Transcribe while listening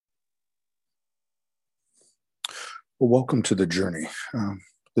Well, welcome to the journey.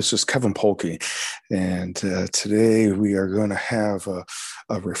 This is Kevin Polkey, and today we are going to have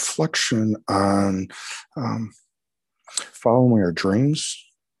a reflection on um, following our dreams,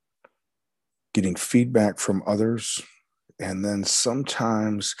 getting feedback from others, and then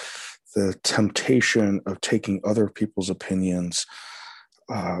sometimes the temptation of taking other people's opinions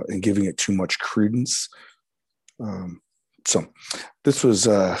and giving it too much credence. Um, so, this was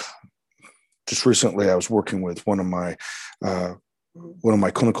just recently. I was working with uh, one of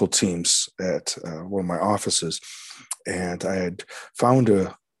my clinical teams at one of my offices, and I had found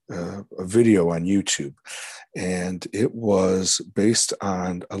a video on YouTube, and it was based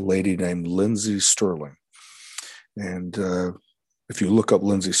on a lady named Lindsey Sterling. And if you look up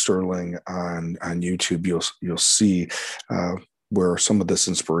Lindsey Sterling on YouTube, you'll see where some of this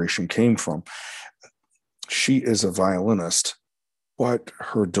inspiration came from. She is a violinist, but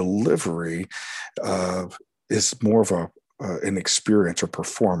her delivery is more of an experience or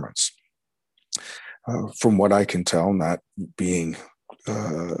performance. From what I can tell, not being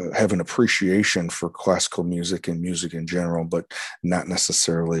have an appreciation for classical music and music in general, but not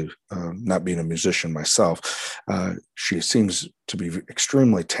necessarily not being a musician myself. She seems to be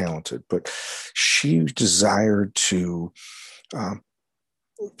extremely talented, but she desired to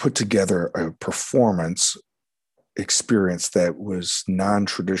put together a performance experience that was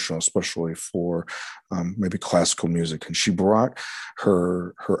non-traditional, especially for maybe classical music. And she brought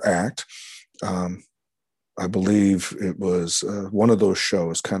her act. I believe it was one of those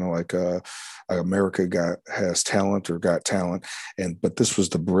shows, kind of like America Has Talent or Got Talent, but this was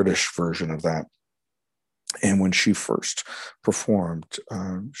the British version of that. And when she first performed,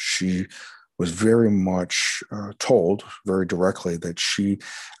 she was very much told very directly that she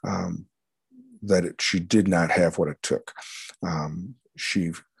did not have what it took.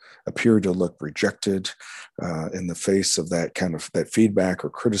 She appeared to look rejected in the face of that feedback or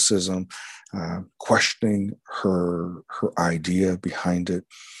criticism, questioning her idea behind it,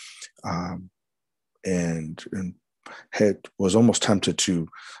 and was almost tempted to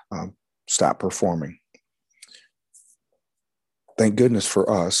stop performing. Thank goodness for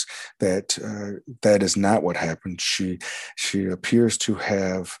us that that is not what happened. She appears to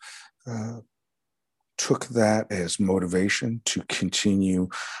have took that as motivation to continue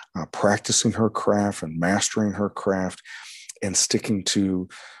practicing her craft and mastering her craft and sticking to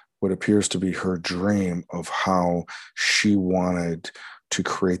what appears to be her dream of how she wanted to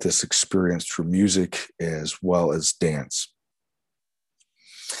create this experience through music as well as dance.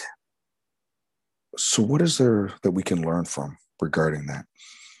 So what is there that we can learn from regarding that?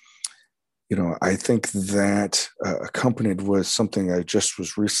 I think that accompanied with something I just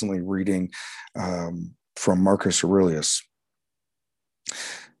was recently reading from Marcus Aurelius.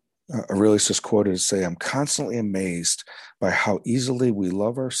 Aurelius is quoted to say, "I'm constantly amazed by how easily we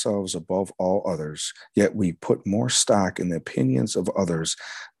love ourselves above all others, yet we put more stock in the opinions of others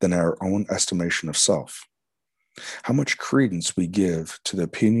than our own estimation of self. How much credence we give to the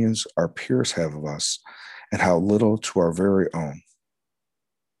opinions our peers have of us, and how little to our very own."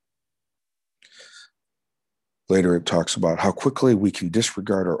 Later, it talks about how quickly we can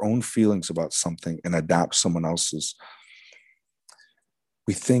disregard our own feelings about something and adopt someone else's.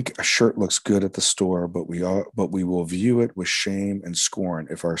 We think a shirt looks good at the store, but we will view it with shame and scorn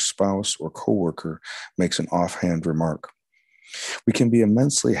if our spouse or coworker makes an offhand remark. We can be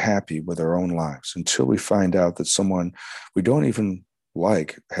immensely happy with our own lives until we find out that someone we don't even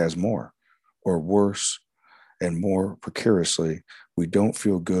like has more, or worse, and more precariously, we don't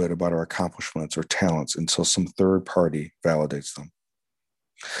feel good about our accomplishments or talents until some third party validates them.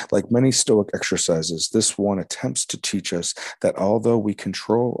 Like many Stoic exercises, this one attempts to teach us that although we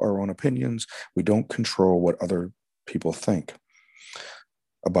control our own opinions, we don't control what other people think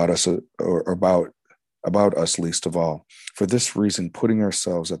about us or about us least of all. For this reason, putting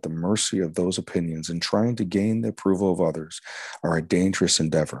ourselves at the mercy of those opinions and trying to gain the approval of others are a dangerous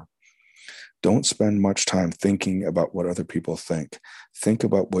endeavor. Don't spend much time thinking about what other people think. Think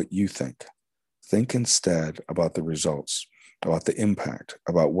about what you think. Think instead about the results, about the impact,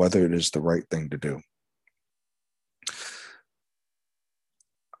 about whether it is the right thing to do.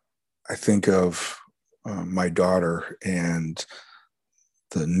 I think of my daughter and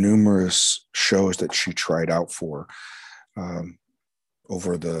the numerous shows that she tried out for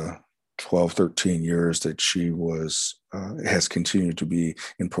over the 12, 13 years that she has continued to be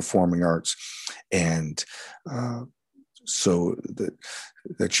in performing arts. And so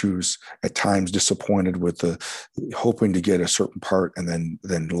that she was at times disappointed with hoping to get a certain part, and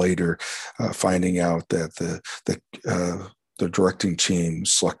then later finding out that the directing team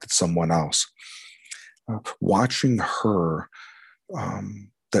selected someone else. watching her,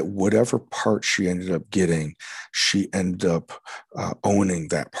 that whatever part she ended up getting, she ended up owning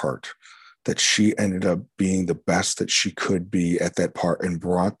that part, that she ended up being the best that she could be at that part and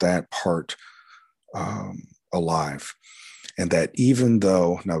brought that part alive. And that even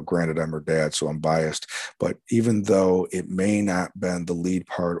though, now granted, I'm her dad, so I'm biased, but even though it may not been the lead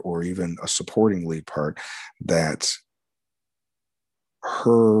part or even a supporting lead part, that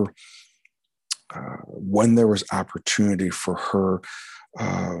her, when there was opportunity for her,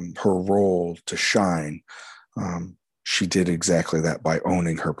 her role to shine, she did exactly that by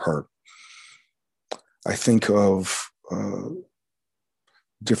owning her part. I think of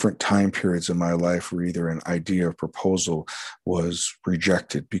different time periods in my life where either an idea or proposal was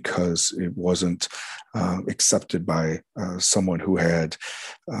rejected because it wasn't accepted by someone who had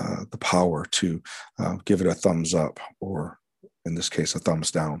the power to give it a thumbs up, or in this case, a thumbs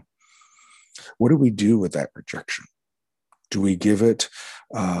down. What do we do with that rejection? Do we give it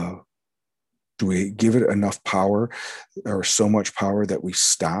enough power, or so much power that we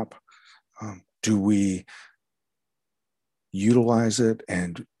stop? Do we utilize it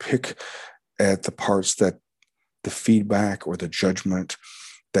and pick at the parts that the feedback or the judgment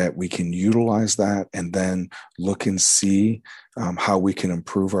that we can utilize that, and then look and see how we can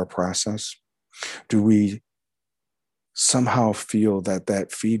improve our process? Do we somehow feel that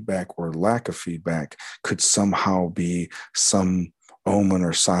that feedback or lack of feedback could somehow be some omen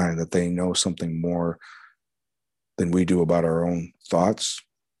or sign that they know something more than we do about our own thoughts?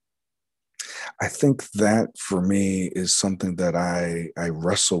 I think that for me is something that I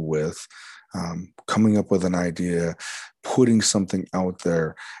wrestle with, coming up with an idea, putting something out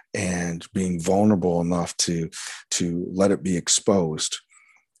there, and being vulnerable enough to let it be exposed,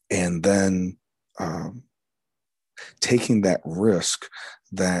 and then taking that risk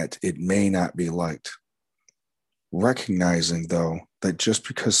that it may not be liked. Recognizing, though, that just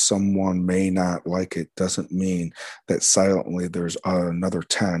because someone may not like it doesn't mean that silently there's another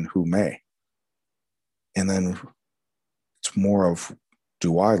 10 who may. And then it's more of,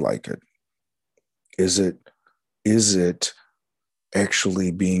 do I like it? Is it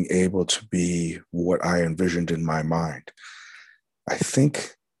actually being able to be what I envisioned in my mind? I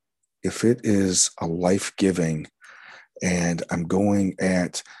think if it is a life-giving, and I'm going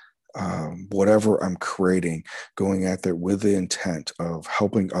at whatever I'm creating, going at there with the intent of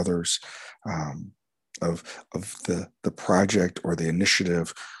helping others, of the project or the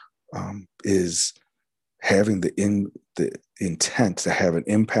initiative is having the intent to have an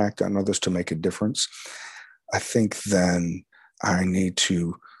impact on others, to make a difference, I think then I need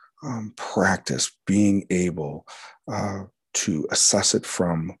to practice being able to assess it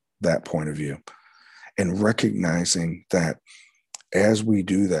from that point of view, and recognizing that as we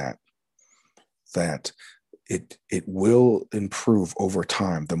do that, that it will improve over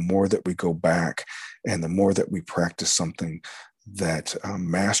time. The more that we go back and the more that we practice something, that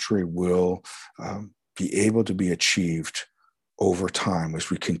mastery will be able to be achieved over time as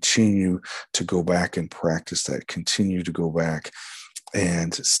we continue to go back and practice that, continue to go back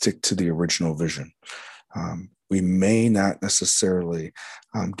and stick to the original vision. We may not necessarily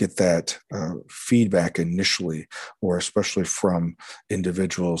get that feedback initially, or especially from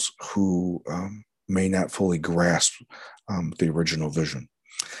individuals who may not fully grasp the original vision.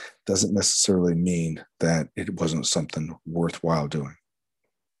 Doesn't necessarily mean that it wasn't something worthwhile doing.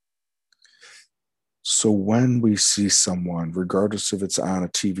 So when we see someone, regardless if it's on a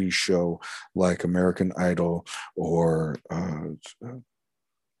TV show like American Idol or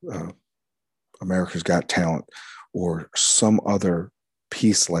America's Got Talent, or some other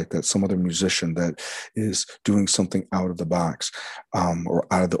piece like that, some other musician that is doing something out of the box or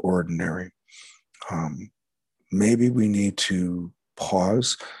out of the ordinary, maybe we need to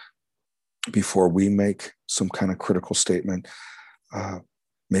pause before we make some kind of critical statement.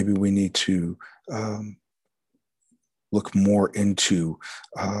 Maybe we need to look more into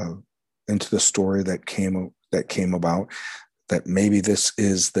the story that came about. That maybe this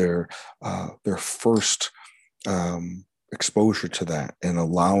is their first exposure to that, and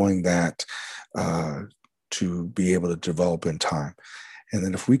allowing that to be able to develop in time. And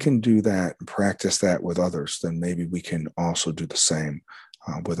then if we can do that and practice that with others, then maybe we can also do the same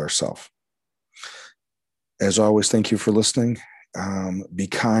with ourselves. As always, thank you for listening. Be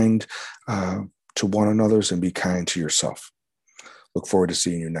kind to one another and be kind to yourself. Look forward to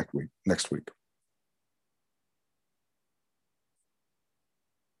seeing you next week.